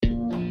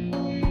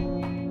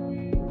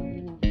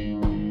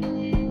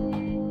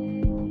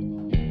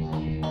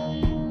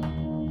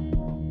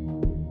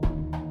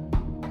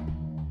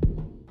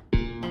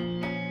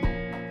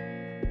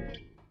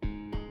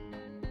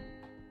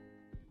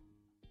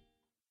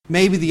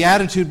maybe the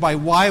attitude by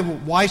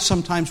why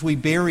sometimes we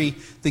bury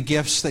the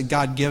gifts that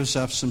God gives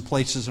us in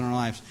places in our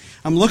lives.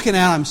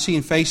 I'm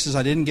seeing faces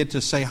I didn't get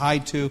to say hi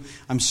to.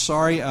 I'm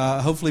sorry.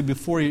 Hopefully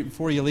before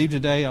you leave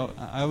today,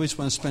 I always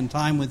want to spend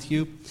time with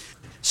you.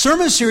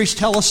 Sermon series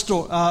tell a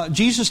story.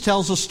 Jesus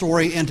tells a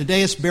story, and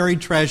today it's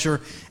buried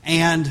treasure.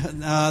 And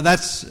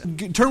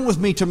turn with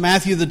me to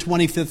Matthew the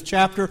 25th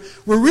chapter.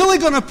 We're really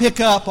going to pick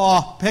up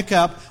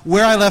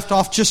where I left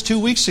off just 2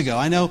 weeks ago.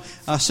 I know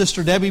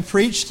Sister Debbie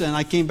preached, and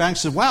I came back and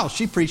said, "Wow,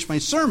 she preached my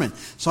sermon,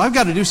 so I've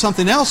got to do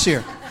something else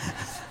here."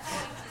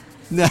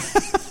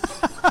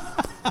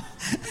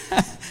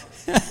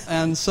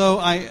 And so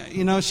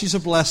she's a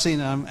blessing,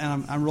 and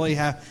I'm really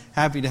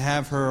happy to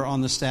have her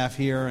on the staff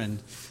here,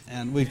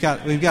 and we've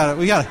got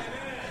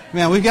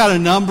a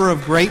number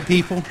of great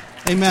people.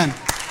 Amen.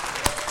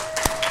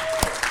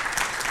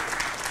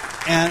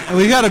 And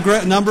we've got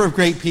a number of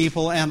great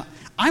people, and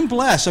I'm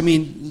blessed. I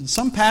mean,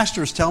 some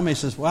pastors tell me,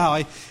 says, "Wow,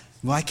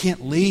 I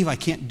can't leave, I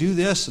can't do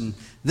this, and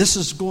this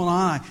is going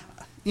on."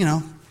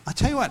 I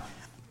tell you what,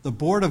 the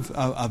board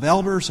of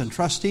elders and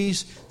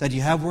trustees that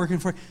you have working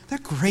for you, they're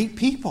great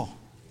people.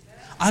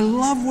 I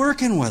love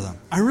working with them.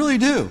 I really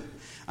do.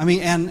 I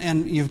mean,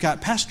 and you've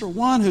got Pastor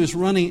Juan, who's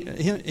running.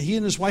 He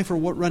and his wife are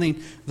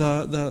running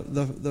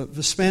the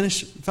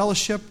Spanish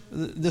fellowship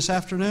this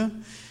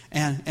afternoon,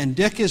 and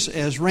Dick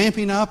is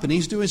ramping up, and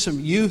he's doing some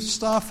youth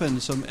stuff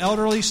and some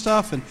elderly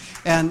stuff, and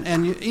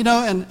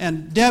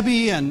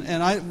Debbie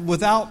and I.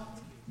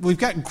 We've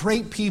got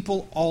great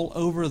people all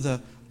over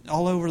the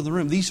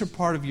room. These are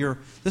part of your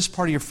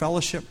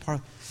fellowship.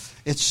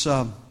 It's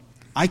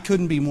I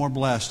couldn't be more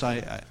blessed.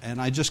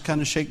 I just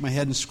kind of shake my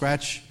head and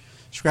scratch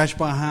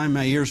behind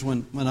my ears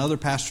when other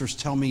pastors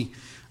tell me,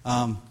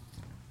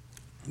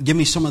 give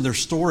me some of their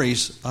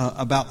stories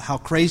about how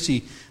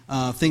crazy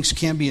things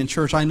can be in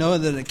church. I know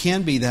that it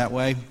can be that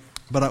way,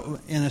 but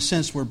in a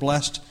sense, we're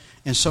blessed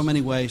in so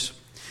many ways.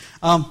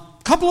 A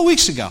couple of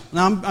weeks ago,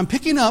 now I'm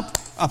picking up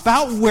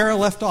about where I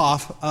left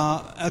off.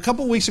 A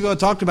couple of weeks ago, I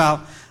talked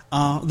about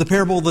the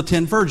parable of the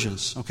 10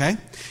 virgins. Okay,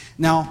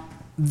 now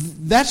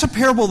that's a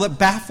parable that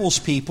baffles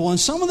people, and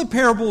some of the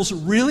parables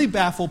really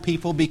baffle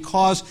people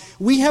because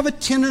we have a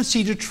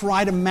tendency to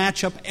try to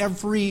match up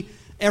every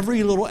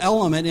little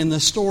element in the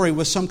story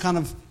with some kind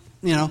of,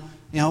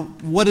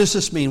 what does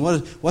this mean?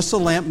 What's the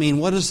lamp mean?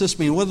 What does this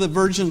mean? What do the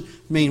virgin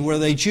mean? Were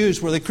they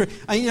Jews? Were they,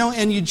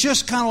 and you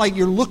just kind of like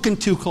you're looking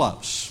too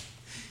close.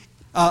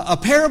 A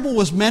parable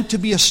was meant to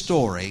be a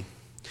story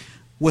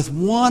with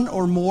one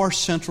or more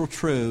central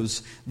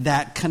truths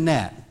that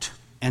connect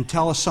and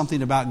tell us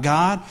something about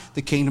God,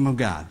 the kingdom of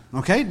God.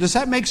 Okay? Does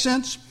that make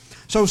sense?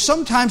 So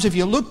sometimes if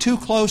you look too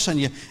close and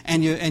you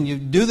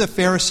do the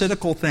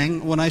Pharisaical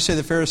thing, when I say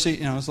the Pharisee,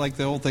 it's like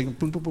the old thing,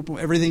 boom, boom, boom, boom,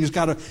 everything's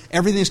got to,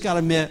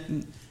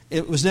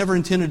 it was never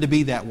intended to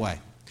be that way.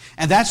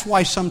 And that's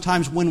why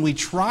sometimes when we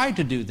try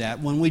to do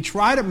that, when we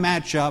try to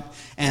match up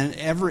and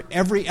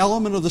every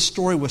element of the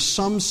story with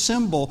some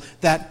symbol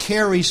that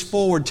carries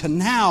forward to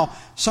now,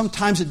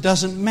 sometimes it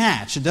doesn't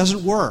match, it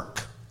doesn't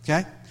work.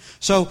 Okay?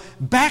 So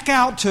back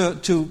out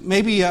to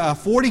maybe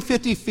 40,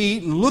 50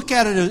 feet and look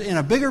at it in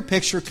a bigger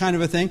picture kind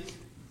of a thing.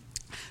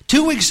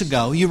 2 weeks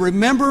ago, you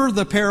remember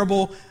the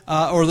parable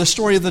or the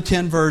story of the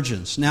 10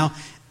 virgins. Now,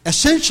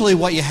 essentially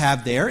what you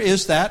have there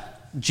is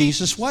that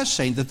Jesus was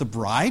saying that the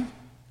bride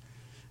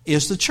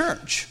is the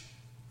church,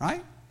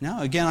 right?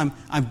 Now, again,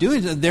 I'm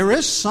doing it. There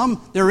is some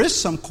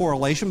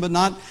correlation, but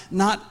not.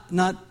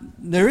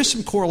 There is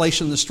some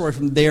correlation in the story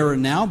from there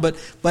and now, but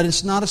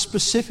it's not as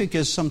specific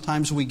as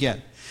sometimes we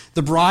get.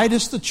 The bride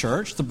is the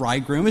church. The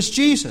bridegroom is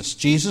Jesus.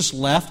 Jesus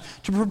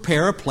left to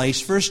prepare a place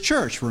for his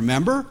church.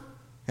 Remember?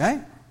 Okay?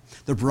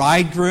 The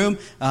bridegroom,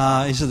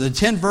 he said the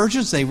 10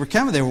 virgins, they were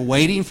coming. They were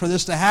waiting for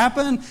this to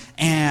happen.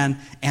 And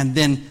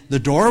then the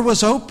door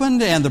was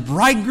opened and the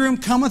bridegroom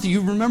cometh. You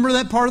remember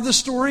that part of the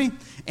story?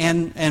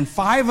 And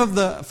five out of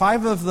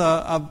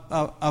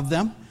the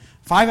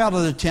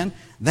 10,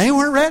 they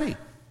weren't ready.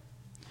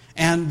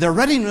 And their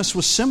readiness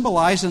was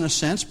symbolized in a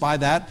sense by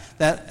that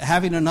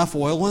having enough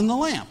oil in the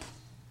lamp.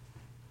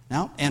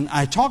 Now, and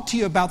I talked to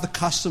you about the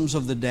customs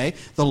of the day.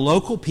 The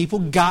local people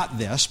got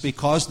this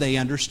because they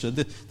understood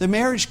the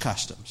marriage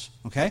customs.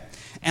 Okay?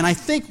 And I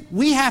think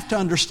we have to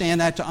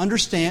understand that to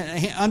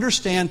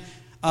understand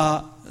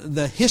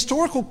the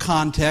historical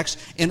context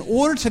in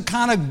order to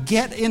kind of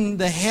get in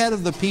the head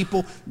of the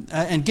people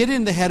and get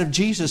in the head of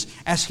Jesus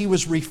as he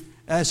was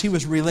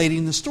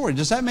relating the story.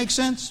 Does that make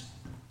sense?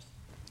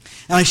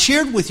 And I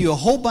shared with you a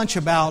whole bunch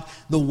about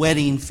the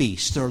wedding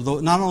feast, or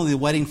not only the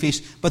wedding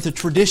feast, but the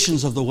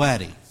traditions of the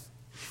wedding.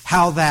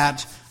 How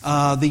that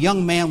the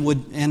young man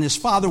and his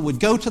father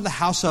would go to the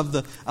house of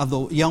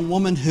the young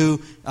woman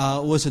who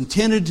was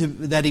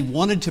that he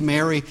wanted to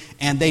marry,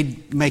 and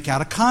they'd make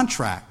out a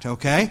contract,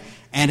 okay?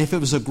 And if it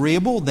was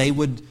agreeable, they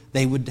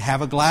would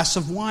have a glass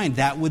of wine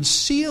that would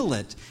seal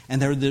it,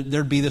 and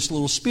there'd be this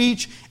little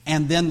speech,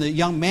 and then the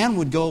young man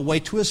would go away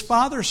to his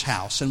father's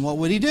house, and what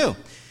would he do?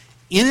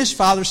 In his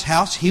father's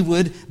house, he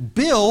would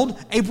build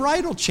a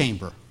bridal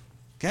chamber,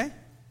 okay?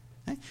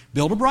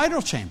 Build a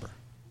bridal chamber.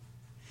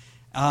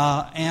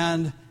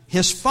 And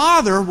his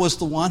father was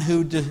the one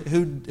who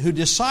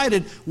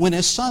decided when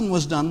his son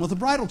was done with the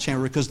bridal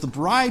chamber, because the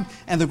bride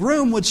and the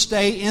groom would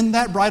stay in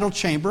that bridal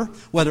chamber,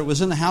 whether it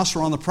was in the house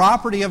or on the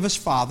property of his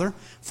father,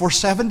 for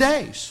 7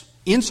 days.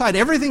 Inside,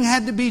 everything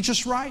had to be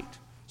just right.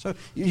 So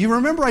you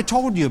remember I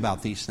told you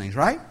about these things,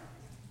 right?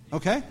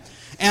 Okay?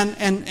 And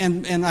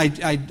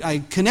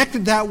I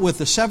connected that with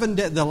the 7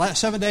 days and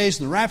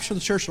the rapture of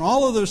the church and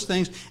all of those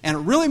things, and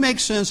it really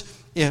makes sense,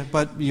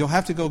 but you'll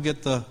have to go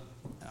get the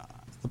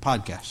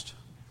podcast.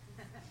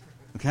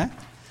 Okay?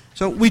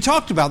 So we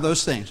talked about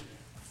those things.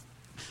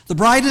 The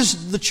bride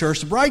is the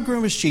church, the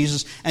bridegroom is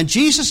Jesus, and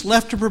Jesus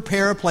left to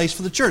prepare a place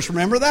for the church.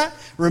 Remember that?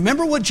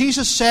 Remember what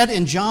Jesus said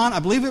in John, I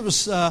believe it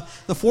was the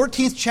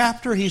 14th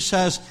chapter. He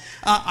says,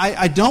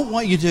 I don't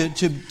want you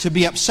to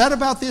be upset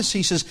about this.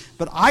 He says,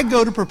 but I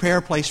go to prepare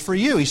a place for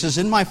you. He says,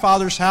 in my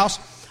Father's house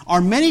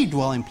are many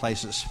dwelling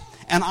places,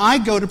 and I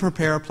go to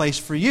prepare a place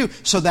for you,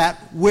 so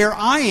that where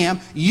I am,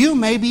 you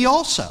may be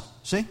also.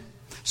 See?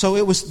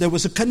 So there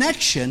was a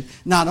connection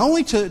not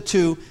only to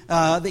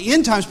the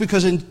end times,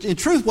 because in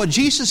truth what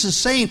Jesus is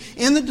saying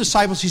in the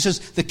disciples, he says,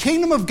 the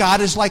kingdom of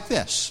God is like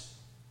this.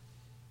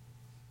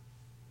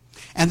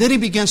 And then he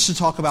begins to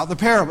talk about the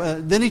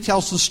parable. Then he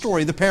tells the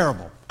story, the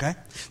parable. Okay?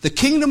 The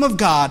kingdom of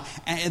God,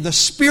 and the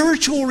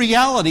spiritual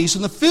realities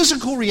and the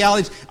physical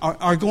realities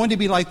are going to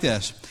be like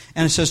this.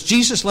 And it says,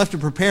 Jesus left to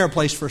prepare a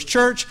place for his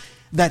church,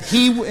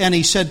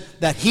 he said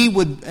that he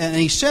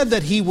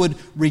would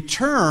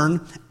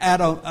return at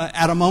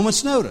a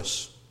moment's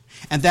notice,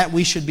 and that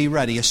we should be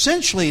ready.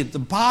 Essentially, at the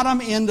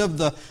bottom end of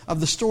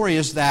the story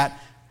is that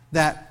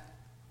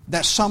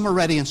some are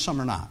ready and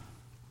some are not.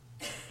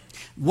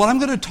 What I'm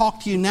going to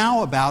talk to you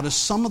now about is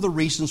some of the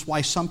reasons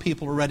why some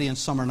people are ready and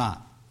some are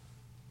not.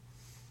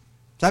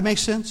 Does that make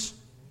sense?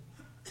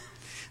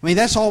 I mean,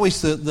 that's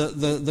always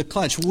the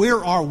clutch.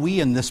 Where are we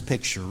in this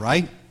picture,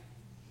 right?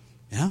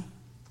 Yeah.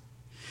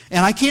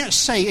 And I can't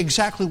say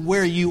exactly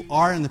where you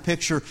are in the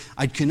picture.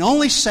 I can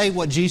only say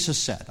what Jesus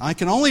said. I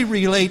can only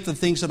relate the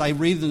things that I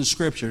read in the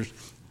Scriptures.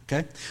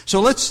 Okay?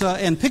 So let's,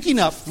 and picking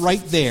up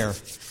right there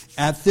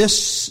at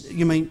this,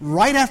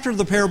 right after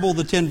the parable of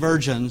the 10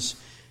 virgins,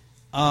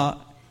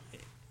 and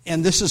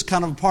this is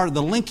kind of part of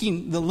the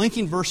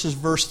linking verses,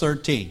 verse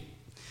 13.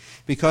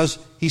 Because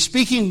he's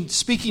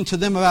speaking to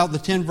them about the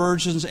 10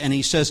 virgins, and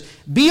he says,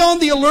 be on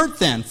the alert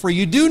then, for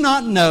you do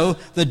not know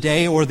the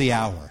day or the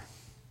hour.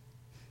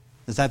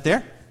 Is that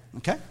there?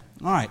 Okay.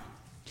 All right.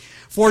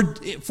 For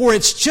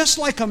it's just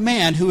like a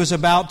man who is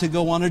about to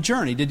go on a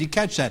journey. Did you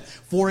catch that?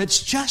 For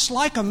it's just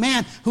like a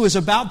man who is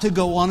about to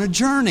go on a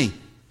journey,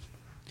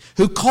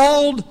 who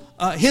called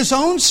his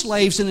own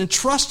slaves and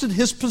entrusted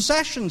his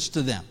possessions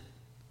to them.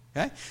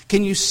 Okay?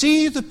 Can you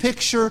see the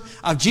picture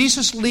of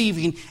Jesus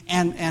leaving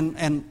and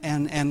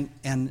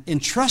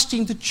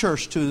entrusting the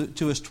church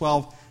to his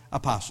 12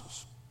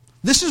 apostles?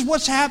 This is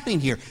what's happening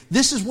here.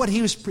 This is what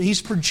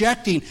he's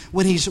projecting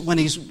when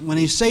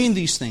he's saying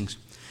these things.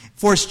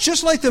 For it's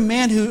just like the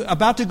man who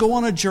about to go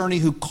on a journey,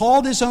 who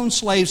called his own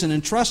slaves and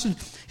entrusted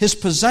his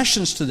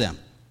possessions to them.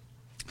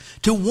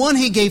 To one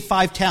he gave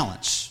 5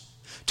 talents,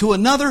 to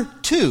another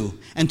 2,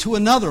 and to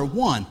another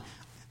 1,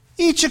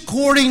 each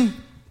according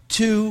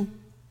to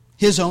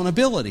his own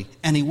ability.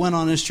 And he went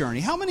on his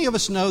journey. How many of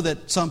us know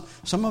that some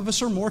of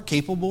us are more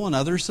capable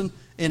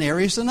in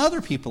areas than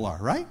other people are,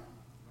 right?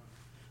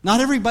 Not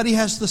everybody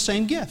has the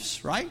same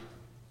gifts, right?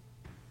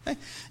 Okay.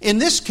 In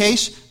this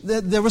case,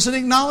 there was an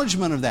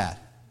acknowledgement of that.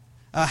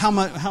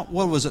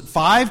 What was it?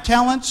 5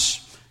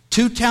 talents,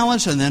 2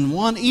 talents, and then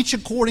 1, each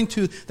according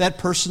to that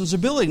person's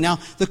ability. Now,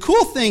 the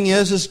cool thing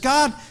is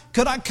God.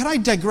 Could I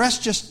digress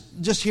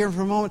just here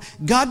for a moment?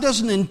 God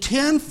doesn't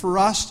intend for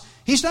us.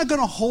 He's not going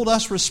to hold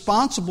us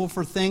responsible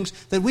for things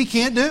that we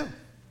can't do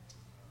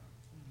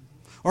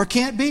or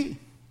can't be.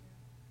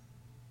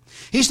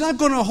 He's not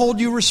going to hold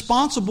you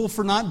responsible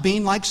for not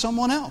being like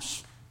someone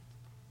else.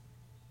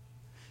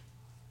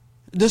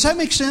 Does that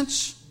make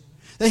sense?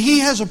 That He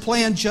has a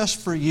plan just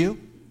for you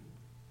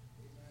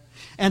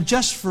and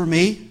just for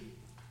me.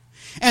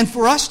 And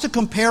for us to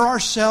compare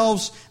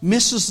ourselves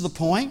misses the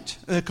point.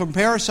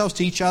 Compare ourselves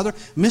to each other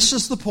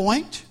misses the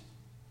point.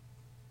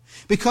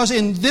 Because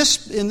in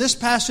this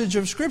passage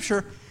of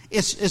Scripture,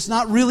 it's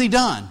not really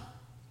done.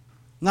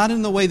 Not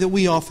in the way that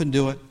we often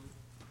do it.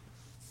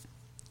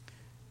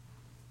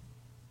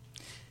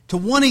 To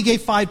one he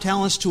gave 5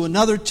 talents, to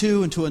another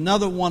 2, and to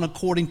another 1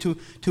 according to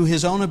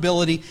his own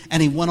ability,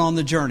 and he went on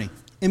the journey.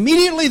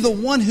 Immediately the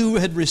one who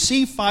had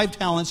received 5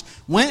 talents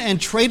went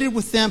and traded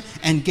with them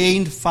and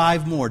gained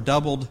 5 more,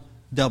 doubled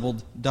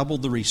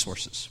the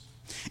resources.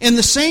 In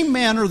the same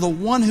manner, the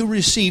one who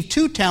received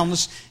 2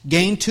 talents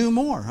gained 2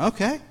 more.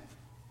 Okay.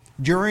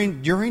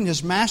 During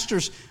his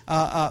master's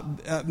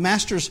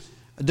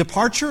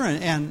departure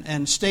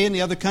and stay in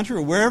the other country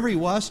or wherever he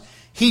was,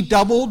 he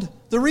doubled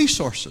the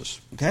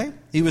resources. Okay,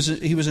 he was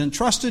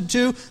entrusted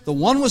 2. The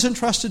one was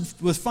entrusted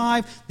with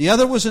 5. The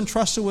other was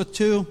entrusted with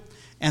 2,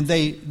 and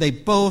they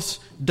both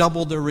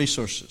doubled their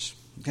resources.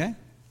 Okay,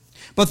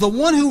 but the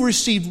one who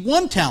received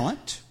 1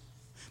 talent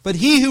But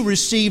he who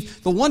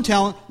received the 1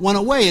 talent went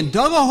away and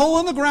dug a hole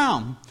in the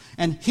ground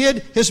and hid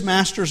his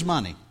master's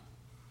money.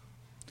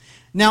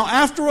 Now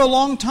after a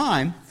long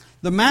time,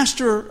 the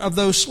master of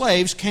those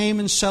slaves came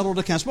and settled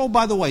accounts. Oh,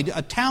 by the way,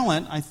 a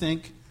talent, I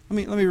think,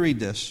 let me read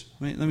this.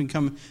 Let me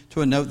come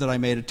to a note that I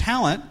made. A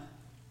talent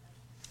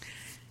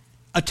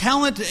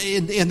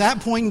in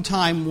that point in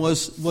time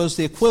was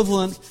the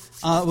equivalent,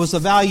 was the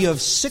value of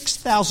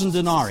 6,000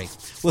 denarii,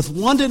 with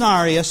 1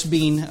 denarius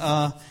being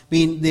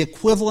the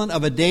equivalent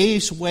of a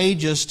day's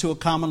wages to a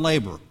common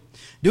laborer.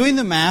 Doing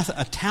the math,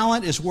 a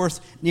talent is worth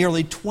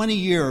nearly 20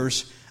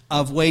 years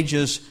of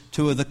wages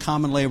to the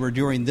common laborer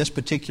during this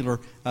particular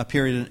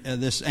period,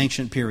 this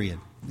ancient period.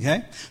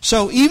 Okay?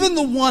 So even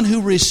the one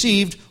who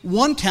received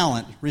 1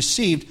 talent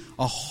received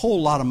a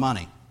whole lot of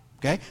money.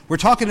 Okay? We're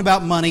talking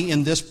about money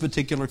in this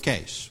particular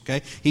case.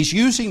 Okay? He's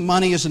using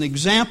money as an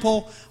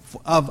example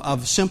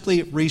of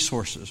simply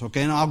resources.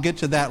 Okay? And I'll get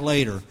to that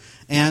later.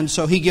 And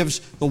so he gives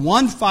the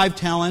one 5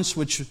 talents,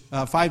 which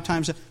 5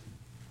 times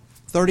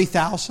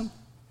 30,000.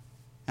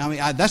 I mean,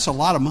 that's a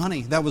lot of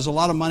money. That was a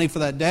lot of money for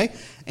that day,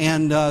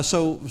 and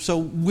so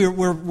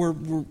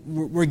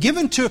we're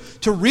given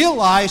to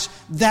realize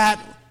that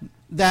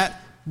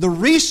the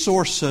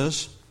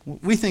resources,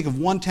 we think of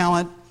 1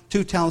 talent,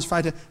 2 talents,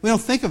 5 talents. We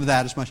don't think of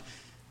that as much.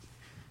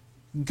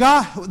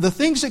 The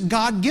things that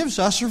God gives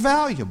us are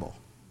valuable.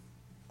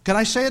 Can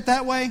I say it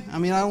that way? I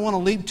mean, I don't want to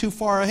leap too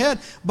far ahead,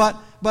 but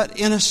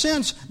in a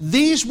sense,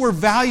 these were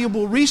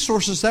valuable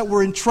resources that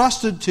were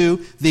entrusted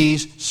to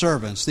these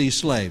servants, these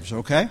slaves.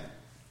 Okay.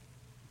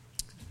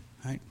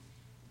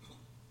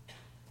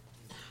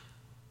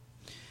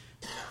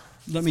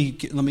 Let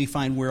me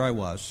find where I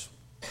was.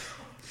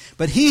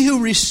 But he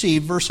who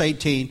received, verse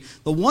 18,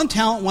 the 1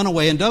 talent went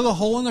away and dug a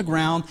hole in the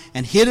ground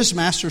and hid his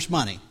master's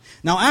money.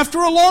 Now after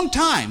a long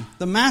time,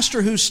 the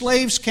master whose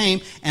slaves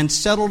came and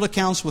settled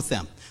accounts with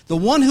them. The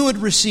one who had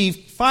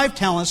received 5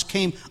 talents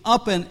came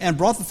up and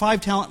brought the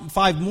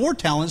 5 more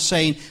talents,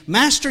 saying,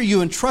 Master,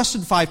 you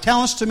entrusted 5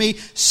 talents to me.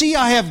 See,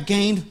 I have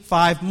gained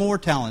 5 more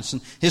talents.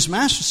 And his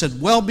master said,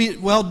 Well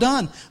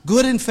done,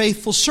 good and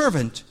faithful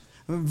servant.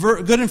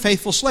 Good and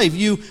faithful slave.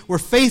 You were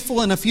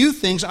faithful in a few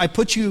things. I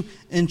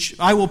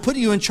will put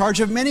you in charge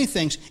of many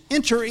things.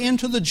 Enter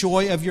into the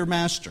joy of your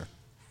master.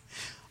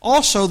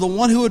 Also, the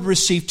one who had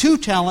received 2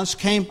 talents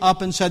came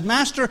up and said,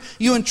 Master,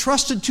 you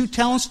entrusted 2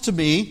 talents to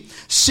me.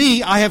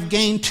 See, I have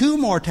gained 2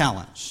 more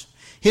talents.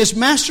 His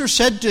master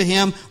said to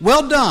him,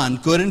 Well done,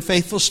 good and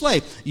faithful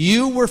slave.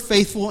 You were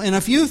faithful in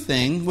a few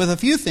things. With a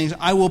few things,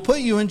 I will put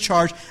you in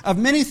charge of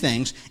many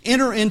things.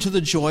 Enter into the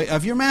joy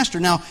of your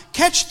master. Now,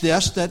 catch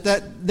this,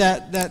 that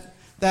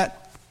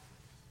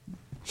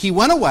he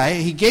went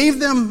away. He gave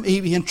them,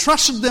 he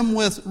entrusted them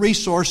with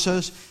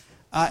resources.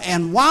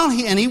 And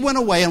he went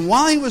away, and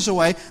while he was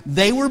away,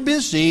 they were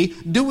busy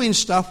doing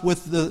stuff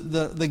with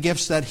the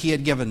gifts that he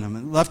had given them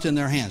and left in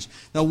their hands.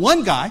 Now,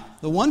 one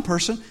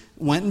person,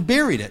 went and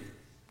buried it.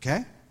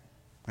 Okay?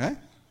 You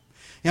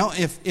know,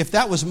 if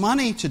that was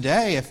money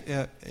today,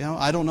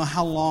 I don't know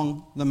how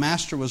long the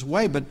master was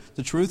away, but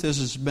the truth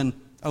is it's been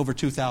over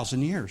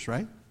 2,000 years,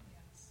 right?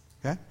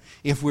 Okay?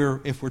 If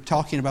we're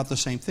talking about the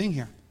same thing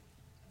here.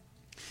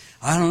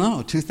 I don't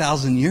know,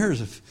 2,000 years.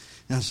 It's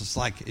just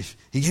like if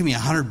he gave me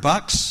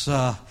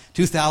 $100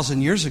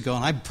 2,000 years ago,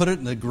 and I put it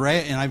in the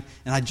grave, and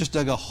I just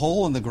dug a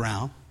hole in the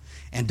ground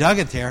and dug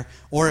it there,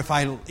 or if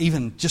I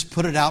even just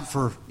put it out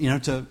for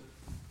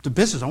to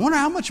business, I wonder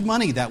how much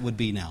money that would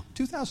be now.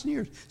 2,000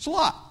 years, it's a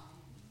lot.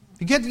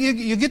 You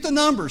get the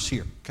numbers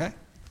here, okay?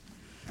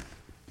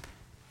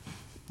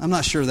 I'm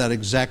not sure that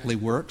exactly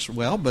works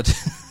well, but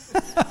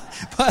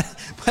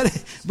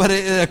but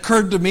it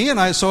occurred to me,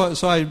 and so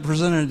I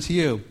presented it to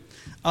you.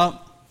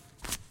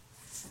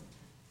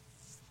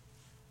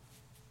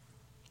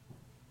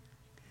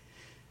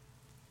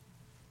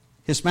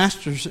 His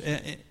masters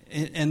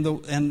and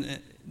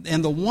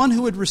the one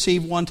who had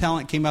received 1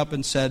 talent came up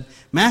and said,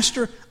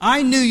 Master,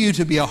 I knew you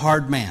to be a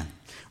hard man,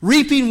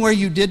 reaping where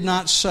you did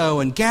not sow,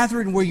 and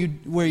gathering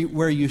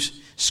where you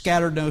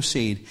scattered no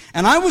seed.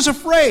 And I was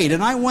afraid,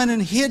 and I went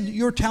and hid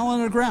your talent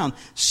in the ground.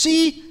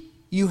 See,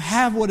 you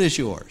have what is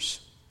yours.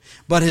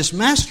 But his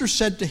master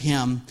said to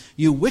him,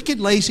 You wicked,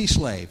 lazy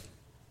slave,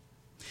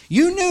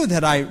 you knew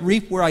that I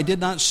reap where I did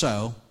not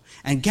sow,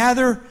 and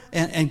gather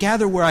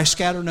where I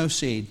scatter no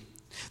seed.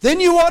 Then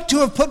you ought to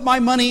have put my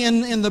money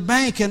in the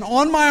bank, and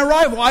on my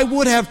arrival I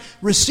would have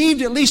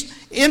received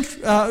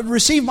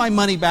received my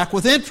money back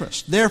with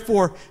interest.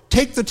 Therefore,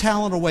 take the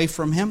talent away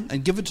from him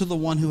and give it to the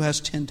one who has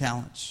 10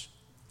 talents.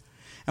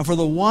 And for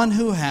the one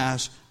who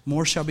has,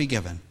 more shall be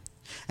given,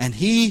 and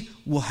he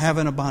will have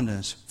an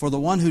abundance. For the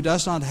one who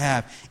does not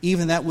have,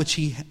 even that which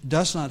he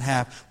does not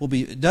have will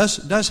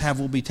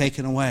be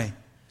taken away.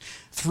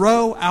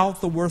 Throw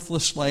out the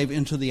worthless slave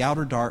into the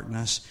outer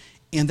darkness.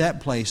 In that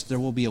place there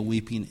will be a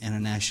weeping and a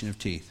gnashing of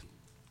teeth.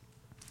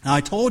 Now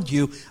I told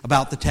you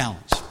about the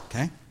talents.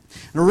 Okay,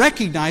 now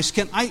recognize.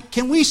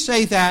 Can we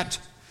say that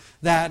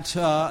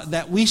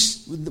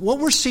what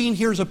we're seeing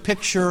here is a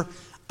picture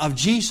of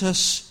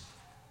Jesus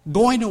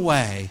going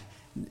away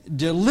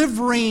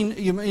delivering,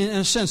 in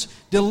a sense,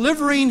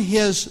 delivering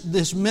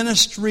this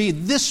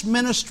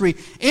ministry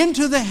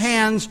into the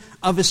hands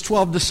of his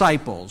 12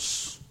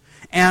 disciples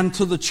and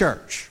to the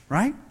church,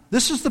 right?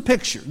 This is the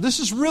picture. This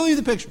is really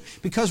the picture.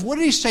 Because what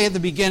did he say at the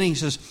beginning? He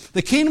says,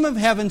 the kingdom of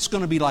heaven is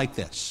going to be like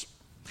this.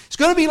 It's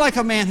going to be like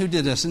a man who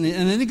did this. And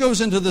then he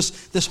goes into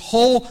this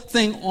whole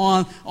thing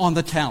on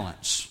the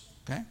talents.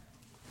 Okay?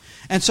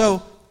 And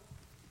so,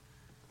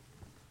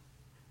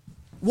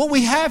 what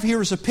we have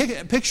here is a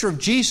picture of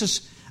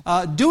Jesus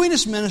doing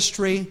his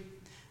ministry,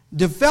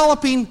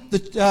 developing,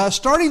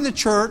 starting the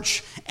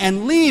church,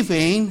 and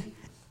leaving,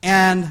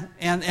 and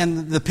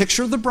the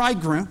picture of the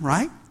bridegroom,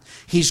 right?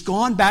 He's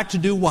gone back to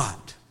do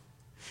what?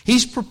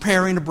 He's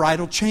preparing a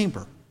bridal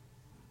chamber.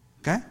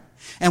 Okay?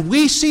 And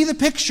we see the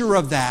picture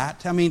of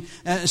that. I mean,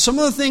 some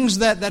of the things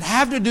that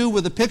have to do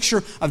with the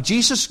picture of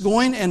Jesus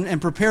going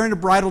and preparing a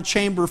bridal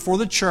chamber for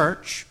the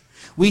church.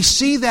 We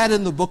see that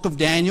in the book of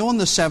Daniel in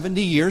the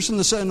 70 years,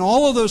 and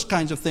all of those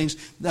kinds of things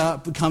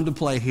come to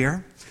play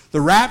here.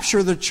 The rapture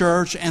of the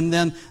church, and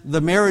then the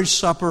marriage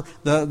supper,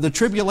 the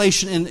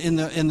tribulation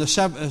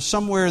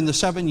somewhere in the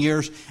 7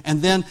 years,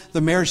 and then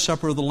the marriage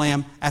supper of the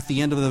Lamb at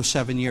the end of those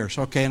 7 years.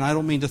 Okay, and I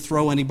don't mean to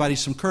throw anybody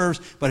some curves,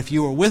 but if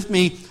you were with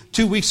me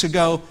 2 weeks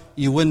ago,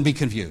 you wouldn't be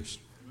confused.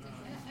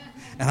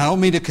 And I don't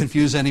mean to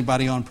confuse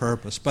anybody on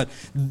purpose, but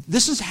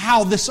this is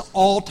how this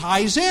all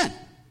ties in.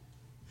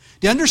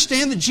 Do you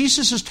understand that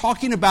Jesus is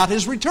talking about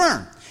his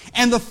return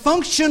and the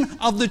function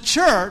of the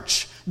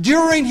church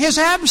during his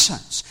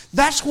absence?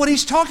 That's what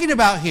he's talking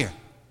about here.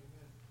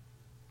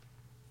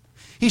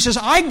 He says,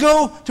 I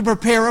go to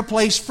prepare a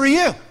place for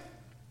you.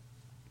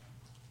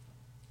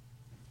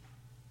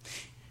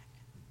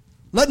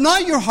 Let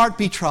not your heart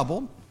be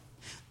troubled.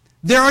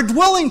 There are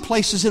dwelling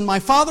places in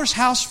my Father's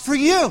house for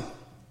you.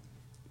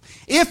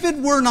 If it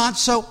were not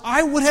so,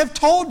 I would have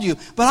told you.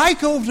 But I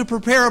go to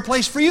prepare a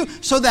place for you,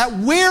 so that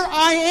where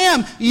I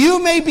am,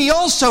 you may be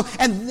also.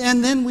 And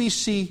then we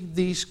see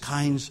these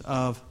kinds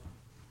of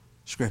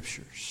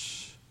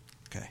scriptures.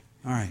 Okay,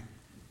 all right.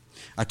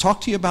 I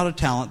talked to you about a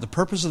talent, the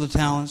purpose of the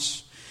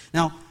talents.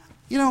 Now,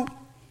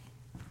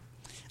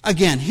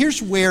 again,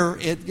 here's where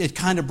it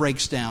kind of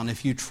breaks down.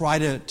 If you try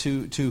if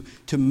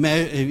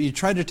you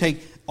try to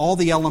take all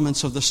the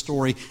elements of the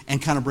story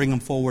and kind of bring them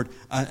forward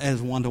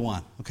as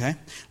one-to-one, okay?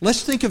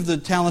 Let's think of the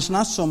talents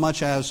not so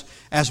much as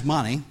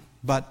money,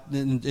 but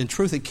in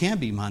truth it can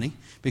be money,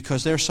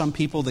 because there are some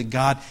people that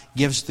God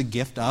gives the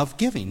gift of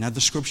giving. Now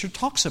the Scripture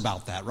talks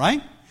about that,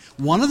 right?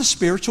 One of the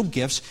spiritual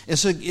gifts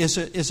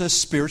is a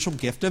spiritual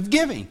gift of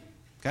giving,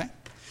 okay?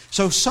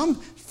 So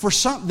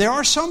there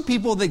are some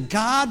people that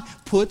God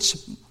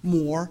puts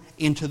more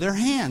into their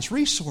hands,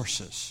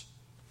 resources,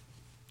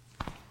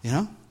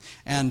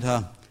 and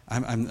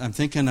I'm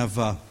thinking of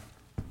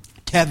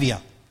Tevye. You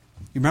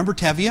remember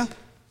Tevye?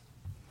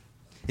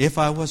 If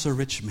I was a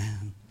rich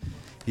man,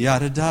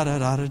 yada da da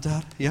da da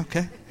da. Yeah,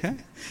 okay.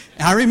 And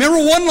I remember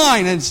one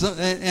line,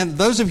 and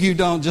those of you who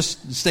don't,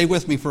 just stay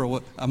with me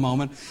for a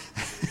moment.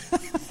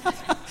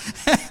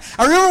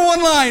 I remember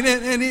one line,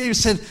 and he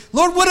said,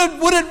 "Lord, would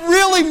it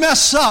really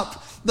mess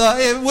up?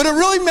 Would it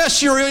really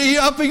mess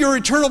up your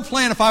eternal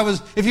plan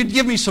if you'd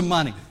give me some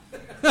money?"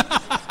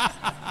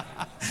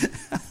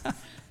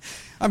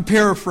 I'm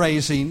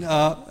paraphrasing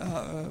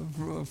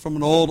from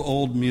an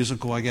old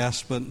musical, I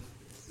guess, but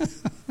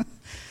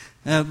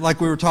and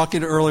like we were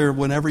talking earlier,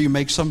 whenever you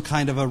make some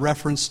kind of a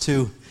reference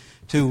to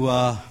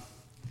the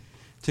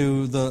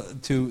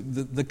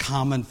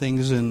common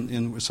things,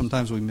 and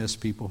sometimes we miss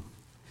people.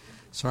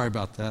 Sorry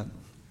about that.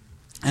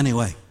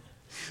 Anyway,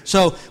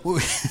 so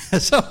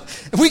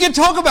if we can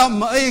talk about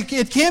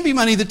it, can be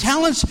money. The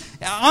talents,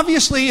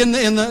 obviously, in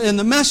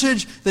the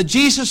message that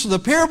Jesus, the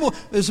parable,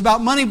 is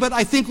about money. But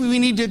I think we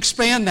need to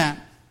expand that,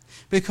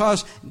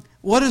 because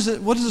what does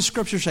the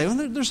Scripture say?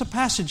 Well, there's a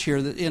passage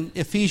here that in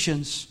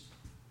Ephesians.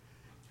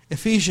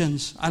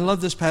 I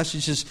love this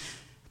passage. It says,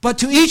 "But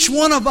to each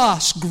one of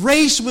us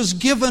grace was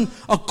given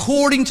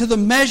according to the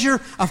measure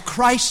of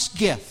Christ's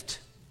gift."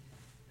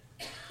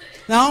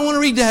 Now, I want to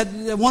read that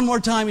one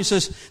more time. He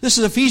says, this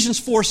is Ephesians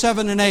 4,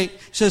 7, and 8. He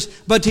says,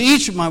 "But to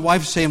each," my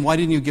wife's saying, "Why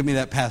didn't you give me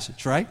that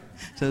passage," right?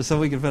 So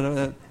we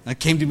can that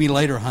came to me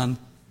later, hon.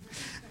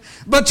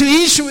 "But to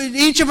each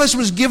of us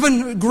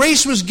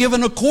grace was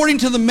given according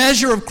to the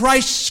measure of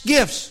Christ's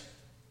gifts.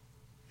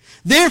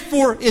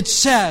 Therefore, it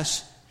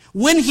says,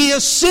 when he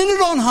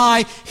ascended on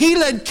high, he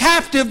led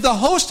captive the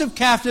host of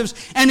captives,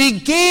 and he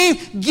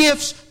gave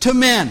gifts to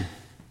men."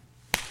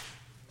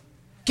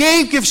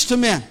 Gave gifts to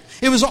men.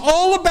 It was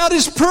all about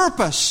his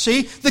purpose.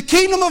 See, the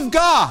kingdom of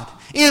God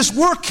is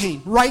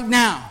working right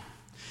now.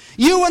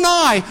 You and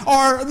I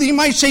are, you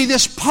might say,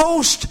 this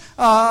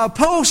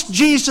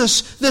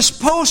post-Jesus, this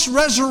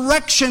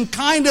post-resurrection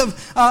kind of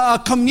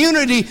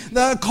community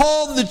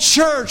called the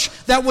church,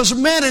 that was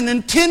meant and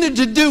intended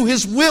to do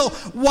his will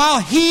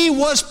while he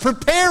was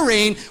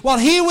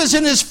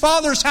in his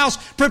Father's house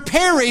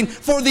preparing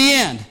for the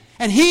end.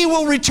 And he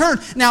will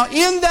return. Now,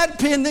 in that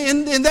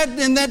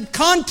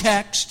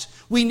context,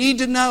 we need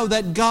to know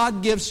that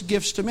God gives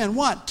gifts to men.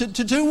 What? To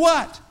do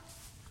what?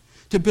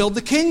 to build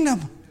the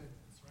kingdom.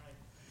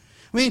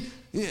 I mean,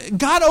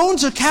 God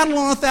owns a cattle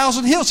on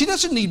 1,000 hills. He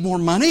doesn't need more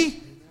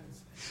money.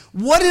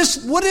 What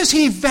does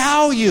He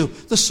value?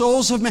 The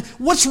souls of men.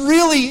 What's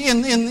really,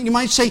 in you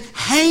might say,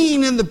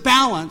 hanging in the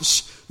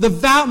balance? The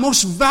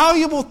most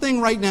valuable thing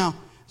right now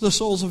is the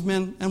souls of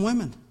men and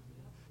women.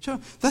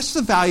 So that's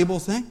the valuable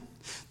thing.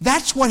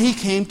 That's what He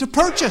came to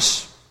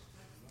purchase.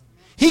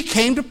 He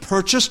came to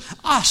purchase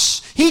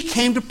us. He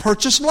came to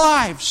purchase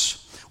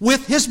lives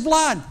with His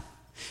blood.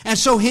 And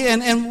so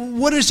and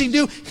what does He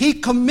do? He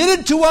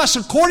committed to us,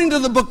 according to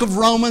the book of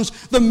Romans,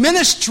 the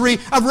ministry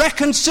of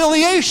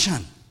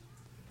reconciliation.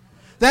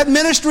 That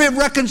ministry of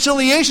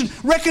reconciliation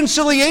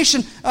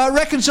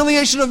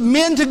of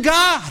men to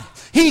God.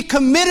 He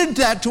committed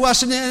that to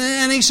us,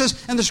 and He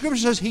says, and the Scripture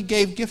says He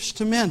gave gifts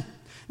to men.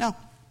 Now,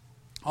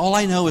 all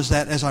I know is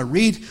that as I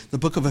read the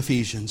book of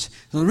Ephesians,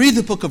 I read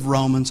the book of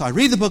Romans, I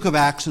read the book of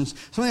Acts, and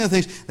some of the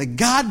other things, that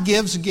God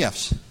gives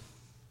gifts,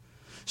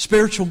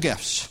 spiritual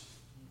gifts.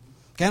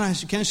 Can I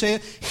say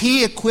it?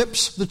 He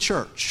equips the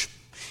church.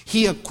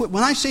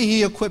 When I say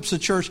He equips the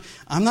church,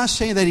 I'm not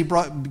saying that He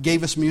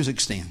gave us music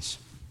stands.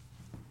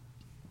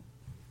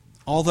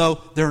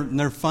 Although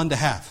they're fun to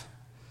have.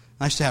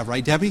 Nice to have,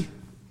 right, Debbie?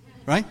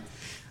 Right?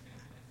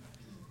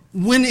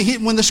 When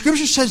the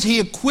Scripture says He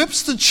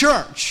equips the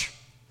church,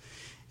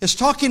 it's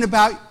talking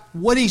about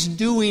what He's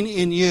doing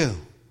in you.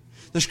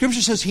 The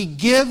Scripture says He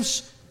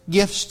gives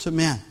gifts to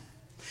men.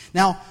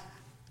 Now,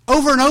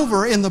 over and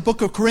over in the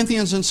book of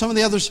Corinthians and some of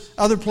the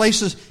other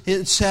places,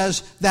 it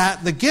says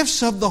that the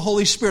gifts of the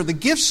Holy Spirit, the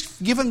gifts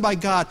given by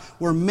God,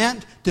 were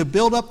meant to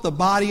build up the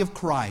body of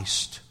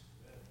Christ.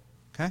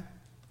 Okay?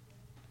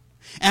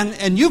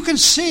 And you can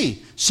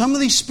see some of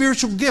these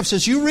spiritual gifts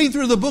as you read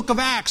through the book of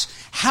Acts,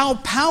 how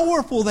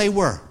powerful they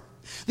were.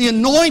 The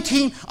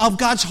anointing of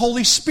God's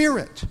Holy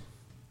Spirit.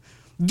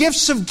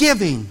 Gifts of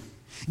giving.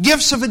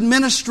 Gifts of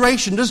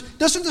administration.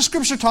 Doesn't the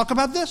Scripture talk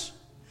about this?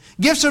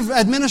 Gifts of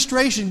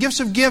administration,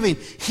 gifts of giving,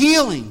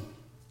 healing.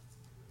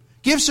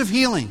 Gifts of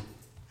healing.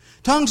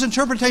 Tongues,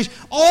 interpretation,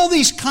 all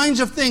these kinds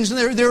of things.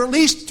 And there are at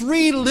least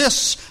 3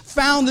 lists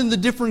found in the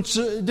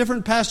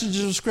different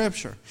passages of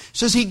Scripture. It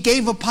says He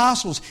gave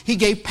apostles, He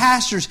gave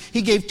pastors,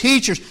 He gave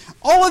teachers.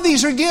 All of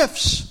these are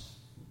gifts.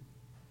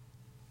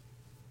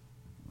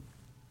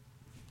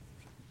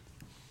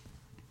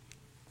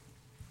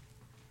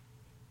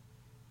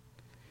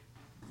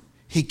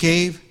 He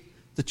gave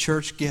the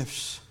church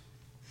gifts.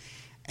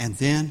 And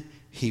then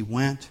He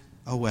went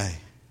away.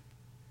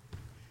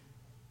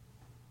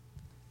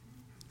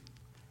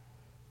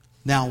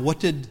 Now, what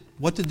did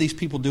these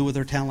people do with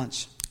their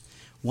talents?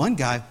 One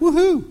guy,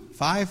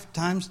 5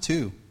 times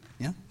 2,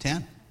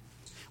 10.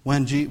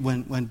 When the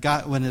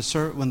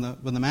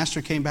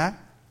master came back,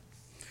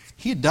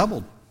 he had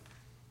doubled.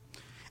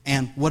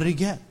 And what did he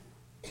get?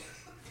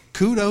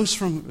 Kudos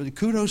from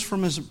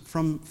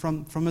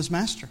his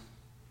master.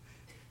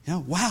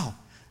 Wow.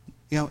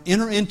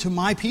 Enter into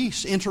my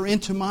peace, enter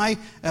into my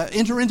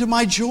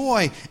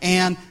joy,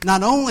 and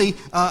not only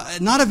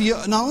have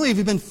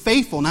you been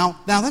faithful. Now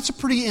that's a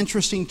pretty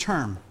interesting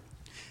term.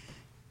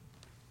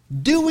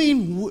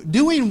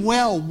 Doing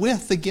well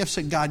with the gifts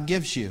that God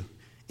gives you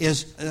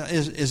is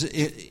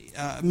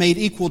made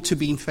equal to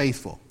being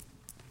faithful,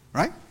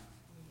 right?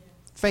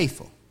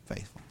 Faithful.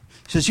 He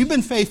says you've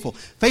been faithful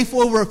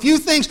over a few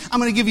things. I'm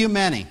going to give you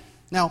many.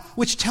 Now,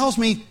 which tells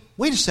me.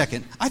 Wait a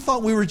second. I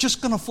thought we were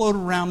just going to float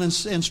around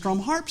and strum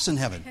harps in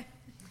heaven.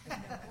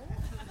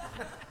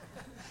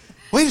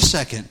 Wait a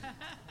second.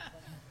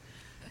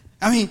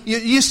 I mean,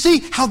 you see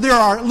how there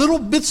are little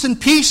bits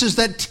and pieces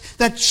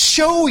that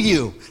show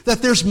you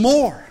that there's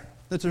more.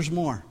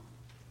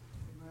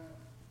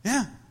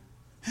 Yeah.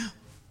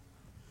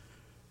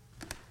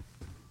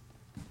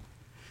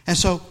 And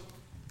so,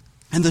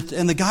 and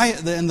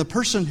the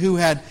person who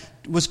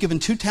was given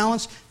 2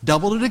 talents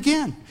doubled it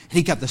again. And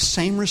he got the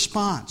same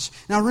response.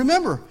 Now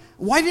remember,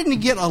 why didn't he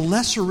get a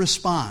lesser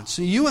response?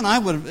 You and I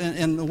would have,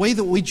 in the way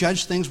that we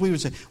judge things, we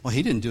would say, well,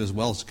 he didn't do as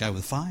well as the guy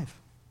with 5.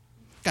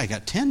 The guy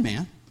got 10,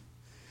 man.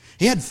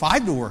 He had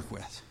 5 to work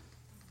with.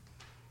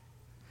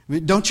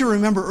 Don't you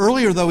remember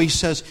earlier, though, he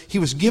says he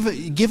was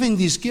giving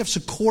these gifts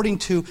according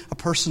to a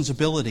person's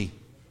ability.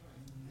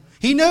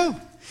 He knew.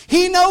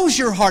 He knows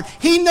your heart.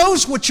 He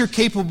knows what you're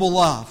capable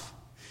of.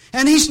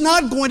 And He's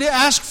not going to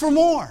ask for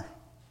more.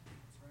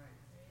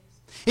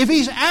 If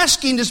He's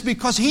asking, it's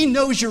because He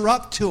knows you're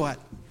up to it.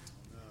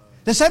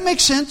 Does that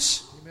make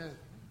sense? Amen.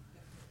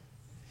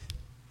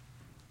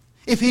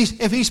 If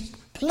He's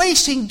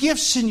placing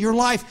gifts in your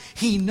life,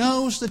 He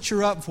knows that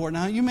you're up for it.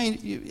 Now,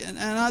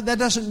 that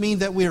doesn't mean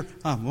that we're,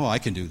 I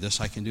can do this,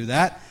 I can do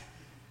that.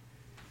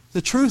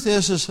 The truth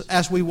is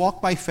as we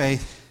walk by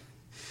faith,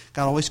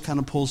 God always kind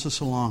of pulls us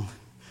along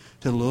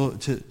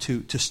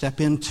to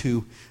step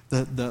into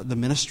the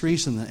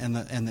ministries and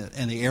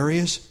the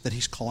areas that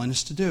He's calling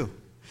us to do.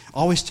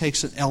 Always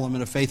takes an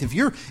element of faith. If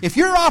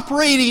you're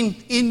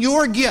operating in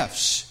your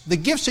gifts, the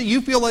gifts that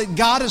you feel that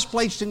God has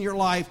placed in your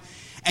life,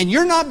 and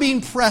you're not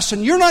being pressed,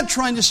 and you're not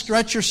trying to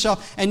stretch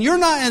yourself, and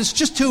it's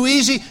just too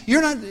easy,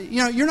 you're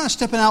not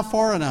stepping out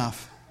far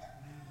enough.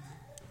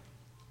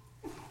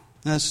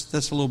 That's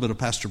a little bit of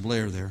Pastor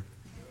Blair there.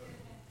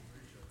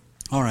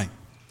 All right.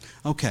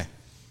 Okay.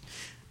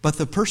 But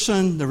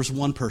there was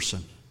one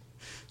person.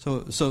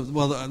 So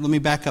let me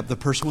back up. The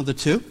person with the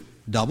 2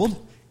 doubled,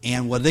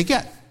 and what did they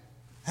get?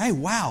 Hey,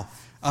 wow.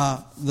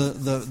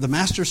 The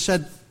master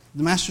said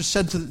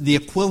to the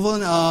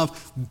equivalent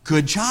of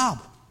good job.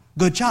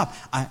 Good job.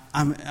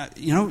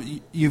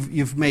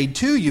 You've made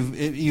 2.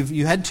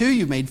 You had 2.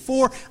 You made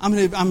 4. I'm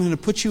going to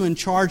put you in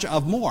charge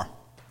of more.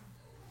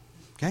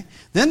 Okay.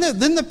 Then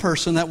the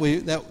person that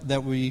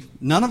we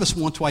none of us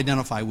want to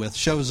identify with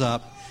shows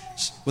up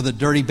with a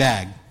dirty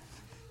bag.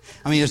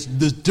 I mean, it's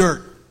the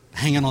dirt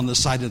hanging on the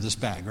side of this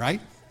bag,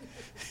 right?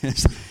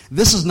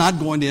 This is not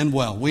going to end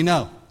well. We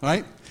know,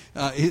 right?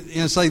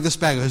 It's like this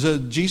bag. Is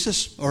it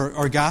Jesus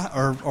or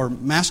God or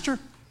Master?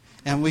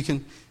 And we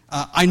can.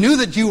 I knew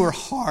that you were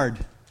hard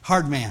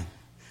man.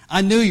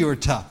 I knew you were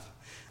tough,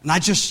 and I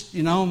just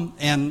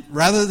and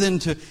rather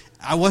than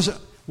I wasn't.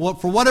 Well,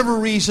 for whatever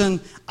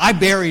reason, I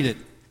buried it.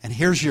 And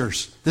here's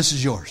yours. This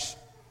is yours.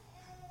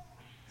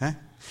 Okay?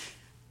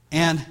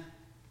 And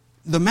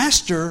the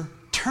master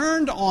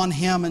turned on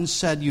him and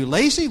said, "You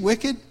lazy,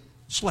 wicked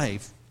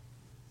slave."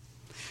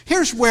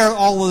 Here's where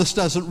all of this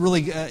doesn't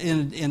really,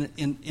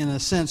 in a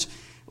sense,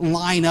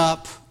 line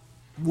up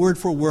word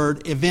for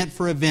word, event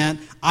for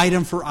event,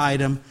 item for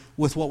item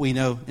with what we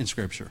know in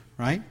Scripture,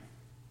 right?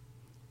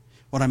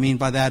 What I mean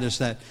by that is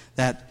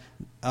that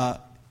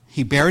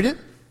he buried it,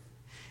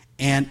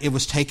 and it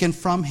was taken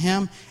from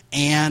him,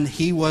 and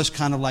he was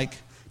kind of like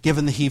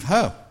given the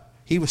heave-ho.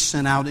 He was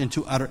sent out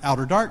into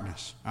outer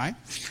darkness. Right?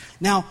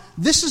 Now,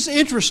 this is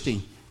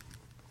interesting,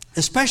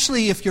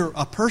 especially if you're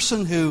a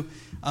person who...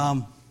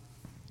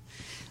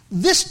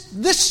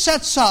 This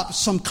sets up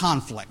some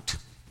conflict.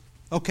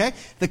 Okay?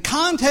 The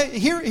context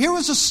here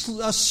was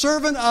a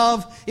servant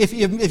of... If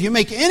you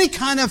make any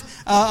kind of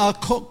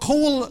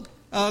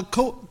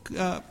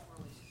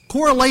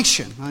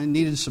correlation. I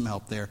needed some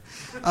help there.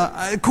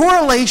 A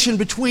correlation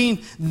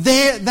between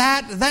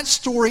that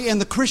story and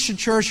the Christian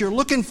church. You're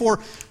looking for,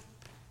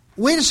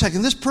 wait a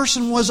second, this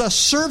person was a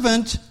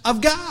servant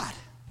of God.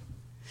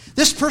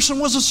 This person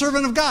was a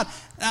servant of God.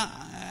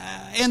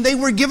 And they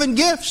were given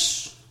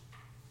gifts.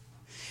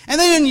 And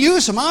they didn't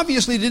use them.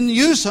 Obviously didn't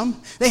use them.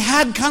 They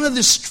had kind of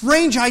this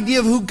strange idea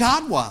of who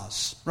God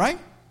was. Right?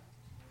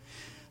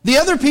 The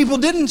other people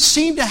didn't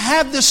seem to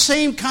have the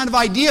same kind of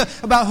idea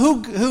about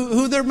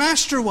who their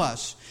master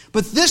was.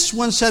 But this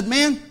one said,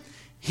 man,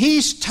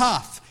 he's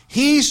tough.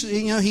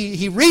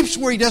 He reaps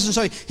where he doesn't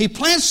sow. He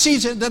plants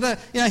seeds.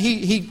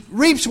 He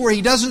reaps where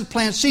he doesn't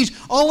plant seeds.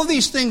 All of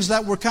these things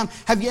that were kind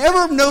of... Have you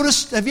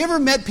ever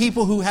met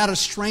people who had a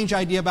strange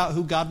idea about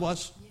who God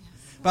was?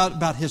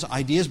 About his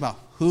ideas about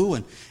who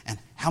and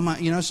how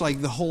much, it's like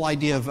the whole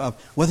idea of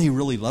whether he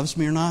really loves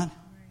me or not.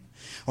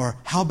 Or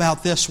how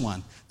about this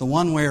one? The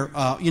one where,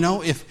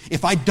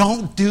 if I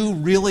don't do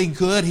really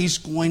good, he's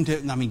going to,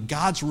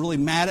 God's really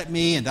mad at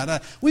me, and da-da.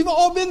 We've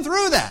all been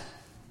through that.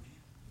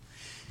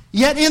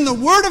 Yet in the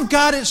Word of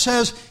God it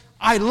says,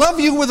 I love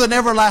you with an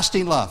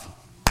everlasting love.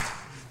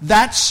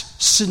 That's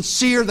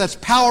sincere, that's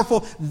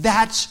powerful,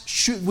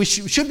 we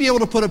should be able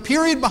to put a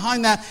period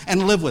behind that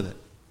and live with it.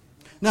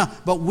 Now,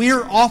 but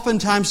we're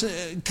oftentimes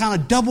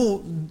kind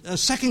of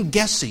second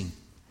guessing.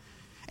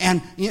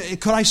 And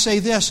could I say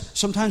this?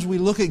 Sometimes we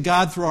look at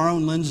God through our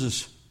own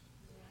lenses.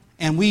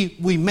 And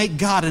we make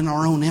God in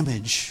our own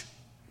image.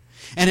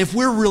 And if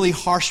we're really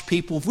harsh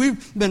people, if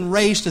we've been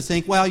raised to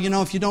think, well,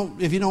 if you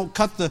don't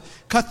cut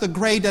the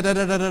grade,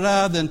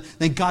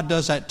 then God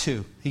does that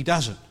too. He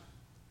doesn't.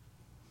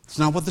 It's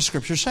not what the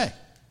Scriptures say.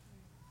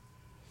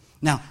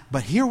 Now,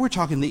 but here we're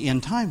talking the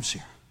end times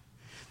here.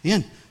 The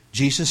end.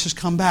 Jesus has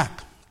come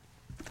back.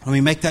 Let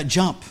me make that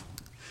jump.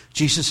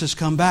 Jesus has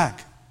come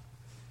back.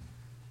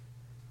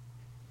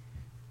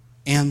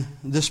 And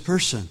this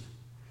person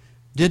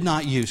did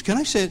not use, can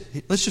I say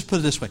it? Let's just put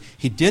it this way.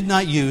 He did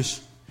not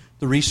use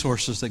the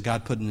resources that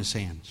God put in his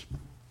hands.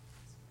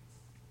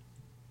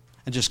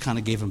 And just kind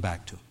of gave them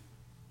back to him.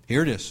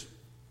 Here it is.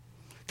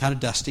 Kind of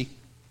dusty.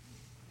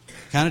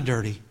 Kind of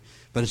dirty.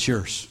 But it's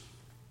yours.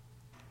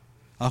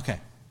 Okay.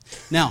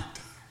 Now,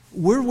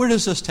 where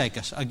does this take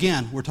us?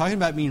 Again, we're talking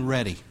about being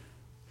ready.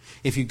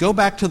 If you go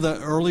back to the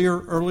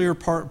earlier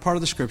part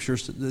of the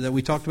Scriptures that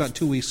we talked about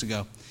 2 weeks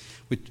ago,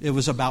 it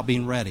was about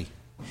being ready.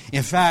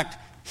 In fact,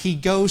 he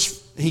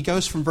goes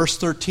from verse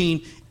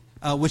 13,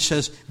 which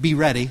says, be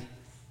ready,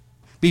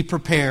 be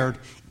prepared,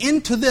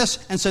 into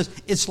this and says,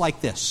 it's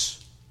like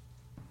this.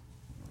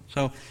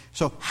 So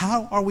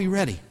how are we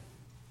ready?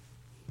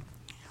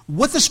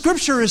 What the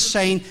Scripture is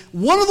saying,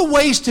 one of the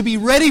ways to be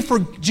ready for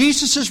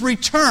Jesus'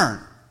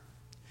 return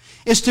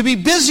is to be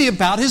busy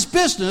about His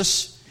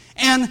business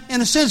and,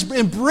 in a sense,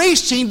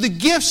 embracing the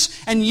gifts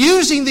and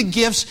using the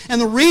gifts and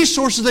the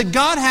resources that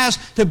God has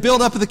to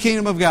build up the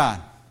kingdom of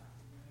God.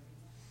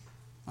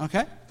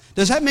 Okay?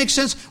 Does that make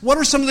sense? What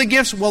are some of the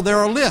gifts? Well, there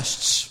are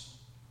lists.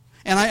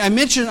 And I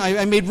mentioned,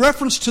 I made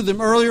reference to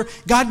them earlier.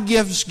 God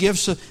gives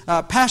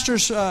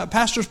pastors,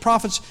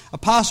 prophets,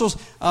 apostles,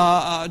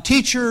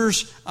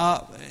 teachers,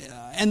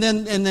 and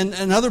then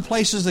in other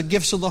places the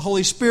gifts of the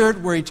Holy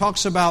Spirit, where he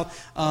talks about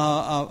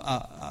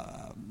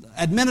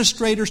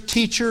administrators,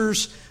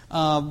 teachers,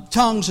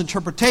 tongues,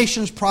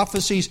 interpretations,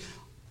 prophecies.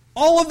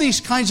 All of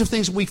these kinds of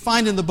things we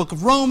find in the book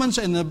of Romans,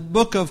 in the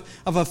book of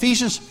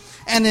Ephesians,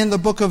 and in the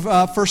book of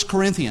 1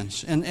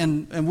 Corinthians.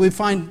 And we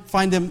find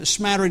them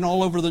smattering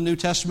all over the New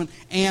Testament,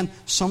 and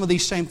some of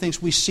these same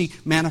things we see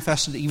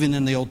manifested even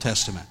in the Old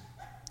Testament.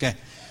 Okay,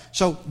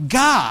 so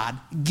God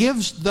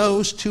gives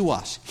those to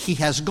us. He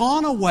has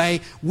gone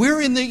away.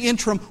 We're in the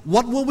interim.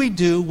 What will we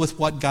do with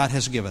what God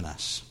has given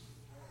us?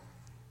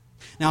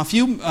 Now,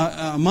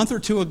 a month or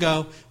two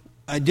ago,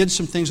 I did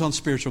some things on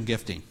spiritual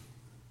gifting.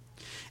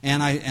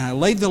 And I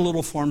laid the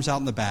little forms out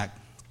in the back,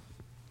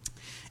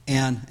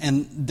 and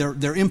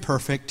they're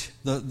imperfect.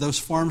 Those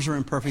forms are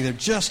imperfect. They're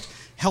just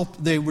help.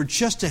 They were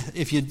just to,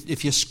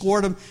 if you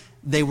scored them,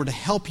 they were to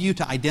help you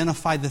to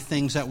identify the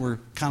things that were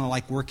kind of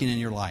like working in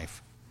your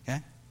life.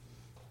 Okay,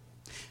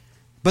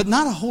 but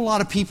not a whole lot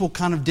of people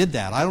kind of did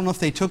that. I don't know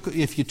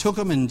if you took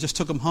them and just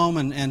took them home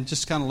and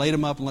just kind of laid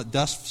them up and let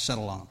dust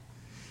settle on them.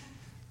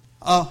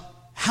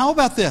 How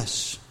about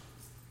this?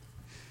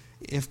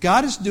 If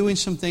God is doing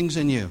some things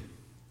in you,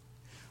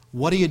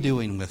 what are you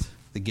doing with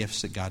the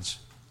gifts that God's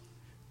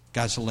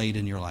laid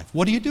in your life?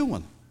 What are you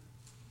doing?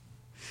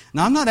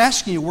 Now, I'm not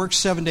asking you to work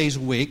 7 days a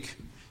week,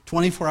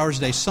 24 hours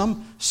a day.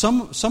 Some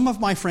of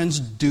my friends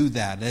do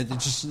that.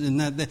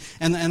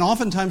 And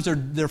oftentimes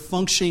they're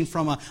functioning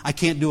from I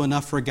can't do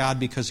enough for God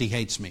because He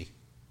hates me.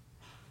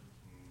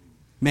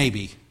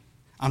 Maybe.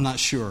 I'm not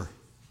sure.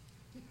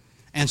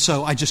 And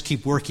so I just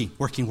keep working.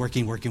 Yeah?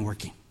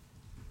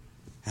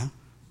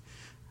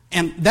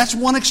 And that's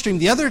one extreme.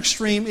 The other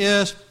extreme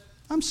is,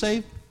 I'm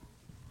saved.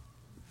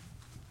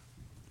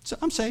 So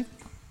I'm saved.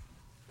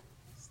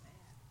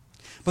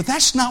 But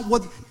that's not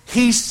what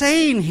he's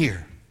saying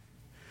here.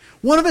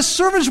 One of his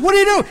servants, what do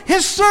you do?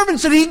 His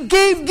servants that he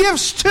gave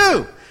gifts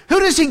to. Who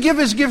does he give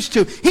his gifts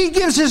to? He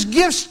gives his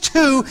gifts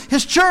to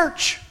his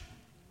church.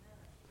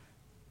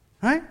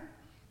 Right?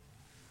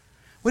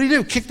 What do you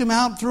do? Kick them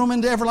out, throw them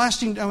into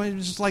everlasting,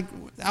 just like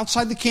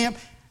outside the camp,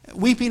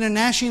 weeping and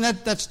gnashing,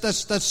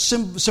 that's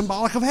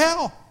symbolic of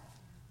hell.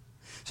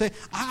 Say,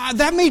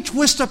 that may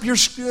twist up your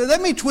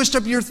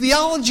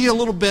theology a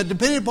little bit,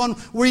 depending upon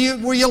where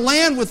you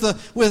land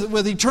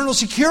with eternal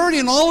security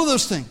and all of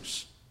those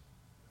things.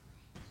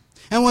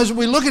 And as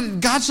we look at it,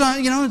 God's not,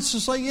 it's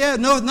just like,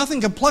 no, nothing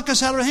can pluck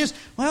us out of our hands.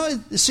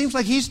 Well, it seems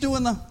like He's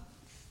doing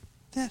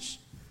this.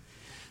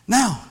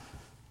 Now,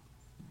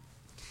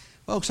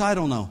 folks, I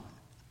don't know.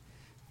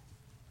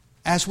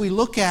 As we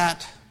look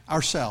at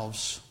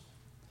ourselves,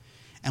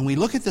 and we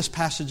look at this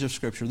passage of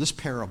Scripture, this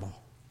parable,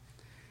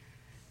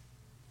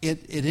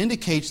 it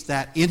indicates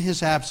that in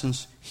His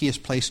absence, He has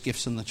placed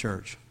gifts in the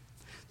church.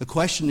 The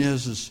question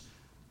is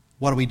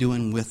what are we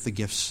doing with the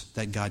gifts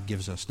that God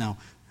gives us? Now,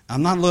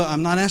 I'm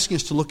not asking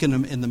us to look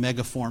in the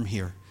mega form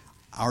here,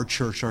 our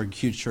church, our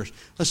huge church.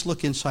 Let's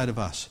look inside of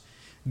us.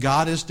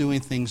 God is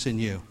doing things in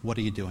you. What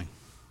are you doing?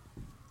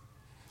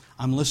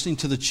 I'm listening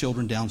to the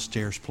children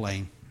downstairs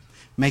playing.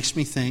 Makes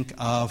me think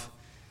of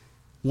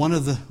one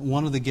of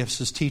the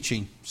gifts is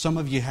teaching. Some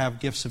of you have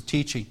gifts of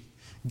teaching.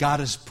 God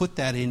has put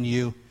that in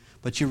you.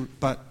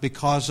 But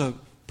because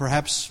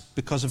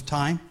of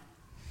time,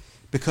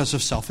 because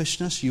of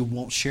selfishness, you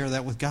won't share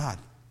that with God.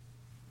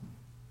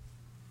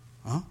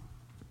 Huh?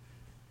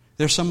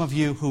 There's some of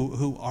you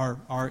who are.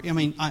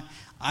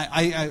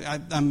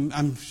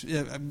 I'm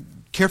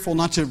careful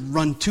not to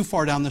run too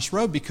far down this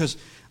road because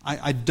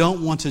I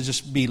don't want to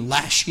just be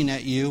lashing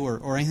at you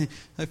or anything.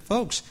 Like,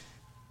 folks,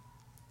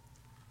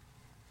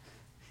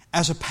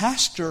 as a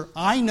pastor,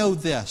 I know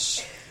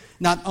this.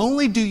 Not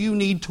only do you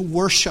need to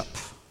worship,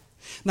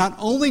 not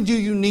only do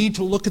you need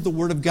to look at the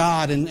Word of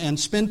God and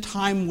spend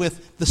time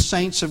with the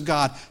saints of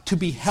God to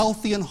be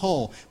healthy and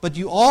whole, but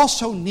you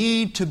also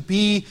need to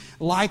be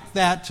like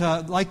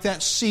that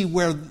sea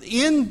where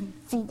the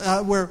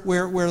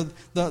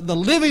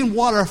living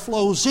water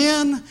flows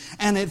in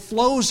and it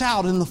flows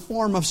out in the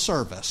form of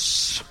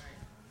service.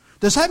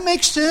 Does that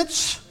make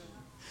sense?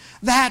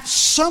 That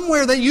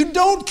somewhere that you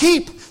don't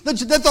keep, that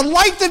the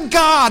light that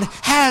God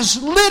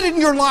has lit in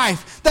your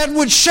life that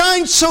would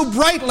shine so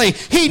brightly,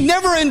 He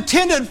never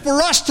intended for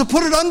us to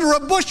put it under a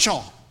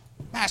bushel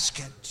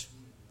basket.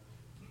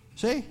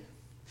 See?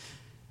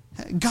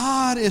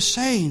 God is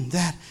saying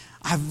that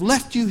I've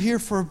left you here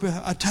for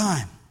a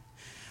time.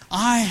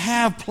 I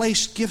have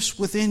placed gifts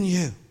within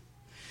you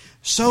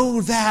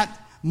so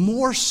that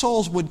more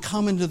souls would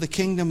come into the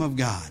kingdom of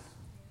God.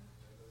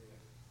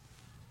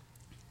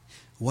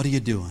 What are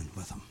you doing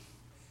with them?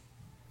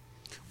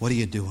 What are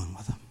you doing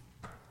with them?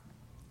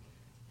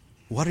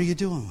 What are you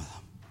doing with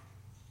them?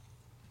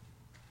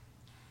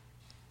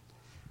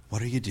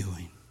 What are you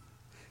doing?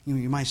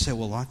 You might say,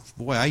 well,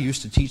 I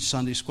used to teach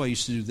Sunday school. I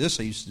used to do this.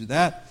 I used to do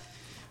that.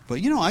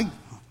 But,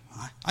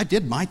 I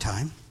did my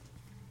time.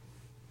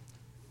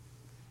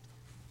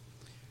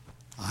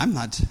 I'm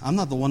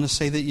not the one to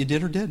say that you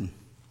did or didn't.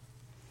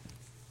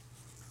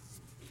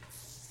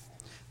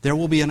 There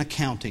will be an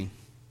accounting.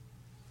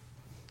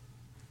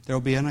 There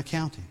will be an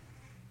accounting.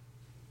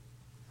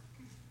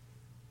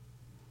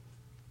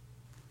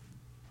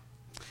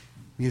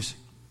 Music.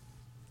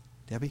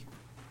 Debbie?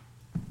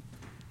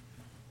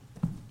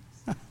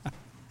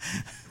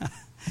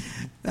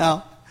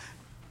 Now,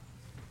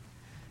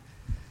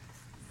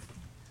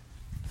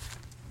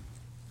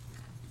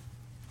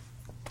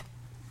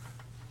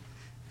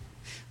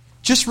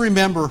 just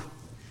remember,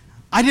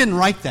 I didn't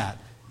write that.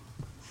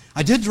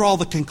 I did draw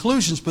the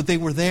conclusions, but they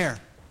were there.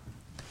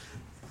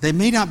 They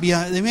may not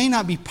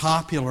be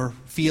popular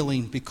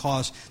feeling,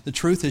 because the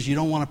truth is you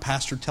don't want a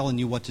pastor telling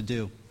you what to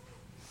do.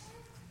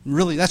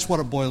 Really, that's what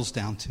it boils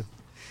down to.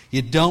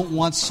 You don't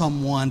want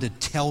someone to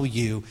tell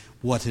you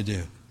what to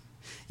do.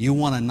 You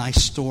want a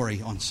nice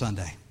story on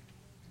Sunday.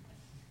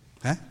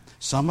 Okay?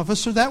 Some of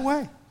us are that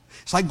way.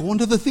 It's like going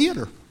to the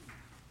theater.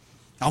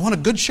 I want a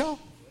good show.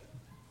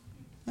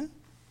 Okay?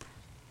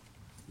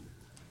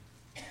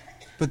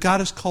 But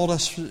God has called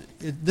us,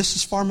 this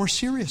is far more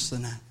serious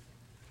than that.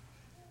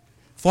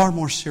 Far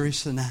more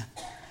serious than that.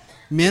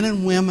 Men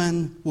and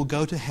women will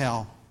go to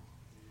hell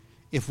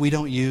if we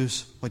don't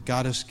use what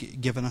God has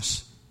given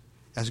us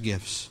as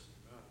gifts.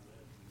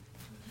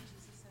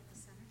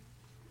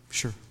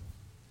 Sure.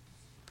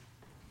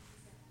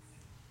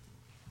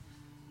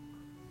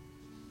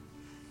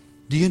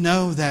 Do you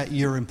know that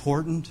you're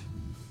important?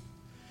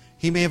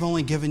 He may have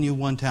only given you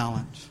one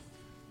talent.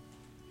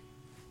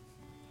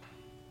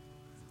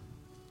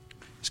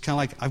 It's kind of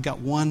like, I've got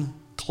one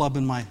club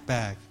in my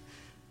bag.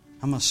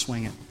 I'm going to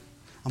swing it.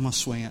 I'm going to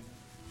swing it.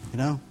 You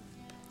know?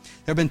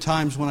 There have been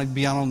times when I'd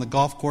be out on the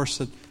golf course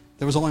that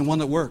there was only one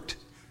that worked.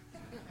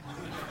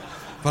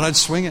 But I'd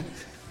swing it.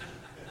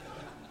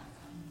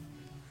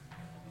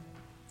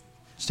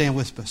 Stand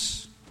with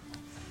us.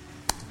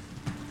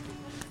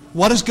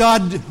 What has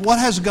God, what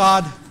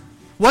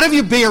have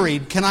you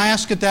buried? Can I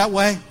ask it that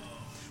way?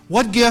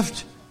 What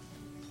gift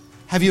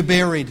have you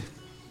buried?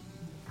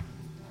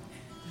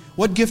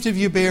 What gift have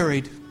you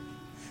buried?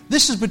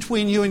 This is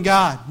between you and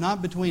God,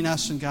 not between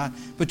us and God.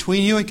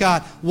 Between you and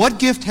God. What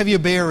gift have you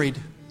buried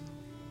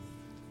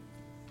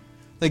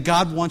that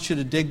God wants you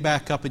to dig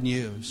back up and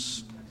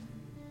use?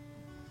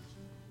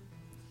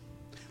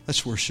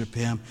 Let's worship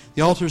Him.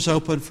 The altar's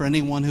open for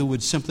anyone who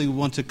would simply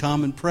want to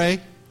come and pray.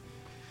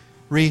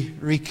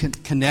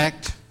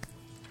 Reconnect.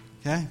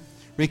 Okay?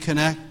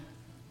 Reconnect.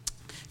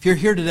 If you're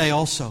here today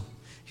also,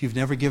 if you've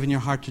never given your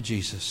heart to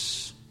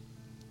Jesus,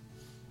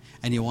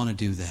 and you want to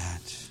do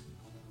that,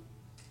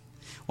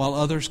 while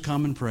others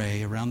come and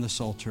pray around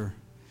this altar,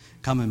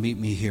 come and meet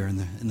me here in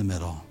the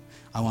middle.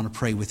 I want to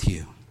pray with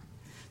you.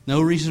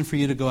 No reason for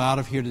you to go out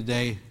of here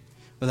today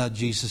without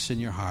Jesus in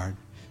your heart.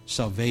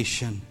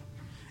 Salvation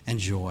and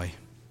joy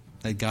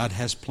that God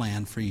has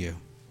planned for you.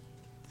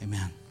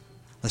 Amen.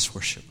 Let's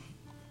worship.